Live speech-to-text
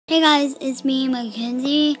Hey guys, it's me,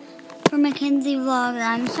 Mackenzie, from Mackenzie Vlogs.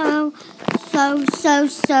 I'm so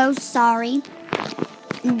sorry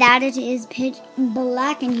that it is pitch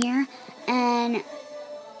black in here, and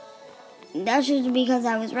that's just because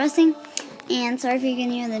I was resting. And sorry if you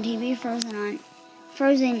can hear the TV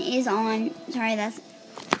Frozen is on. Sorry, that's.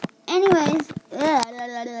 Anyways,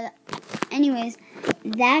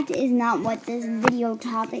 that is not what this video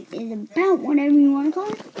topic is about, whatever you want to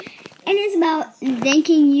call it. And it's about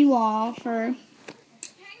thanking you all for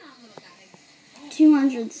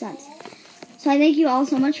 200 subs. So I thank you all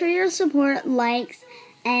so much for your support, likes,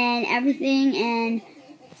 and everything, and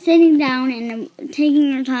sitting down and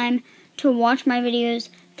taking your time to watch my videos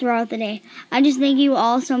throughout the day. I just thank you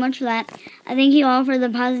all so much for that. I thank you all for the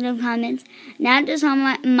positive comments, not just on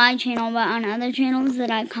my channel, but on other channels that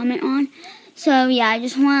I comment on. So yeah, I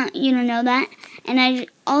just want you to know that. And I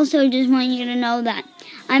also just want you to know that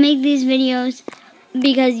I make these videos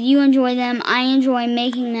because you enjoy them. I enjoy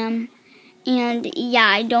making them. And yeah,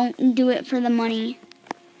 I don't do it for the money.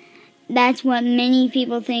 That's what many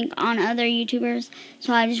people think on other YouTubers.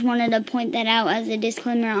 So I just wanted to point that out as a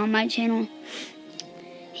disclaimer on my channel.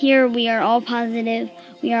 Here we are all positive.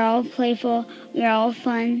 We are all playful. We are all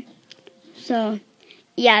fun. So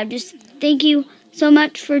yeah, just thank you so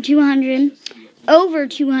much for over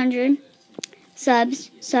 200 subs.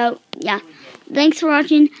 So yeah, thanks for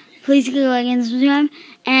watching. Please click like and subscribe,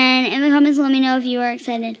 and in the comments let me know if you are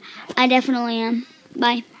excited. I definitely am.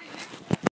 Bye.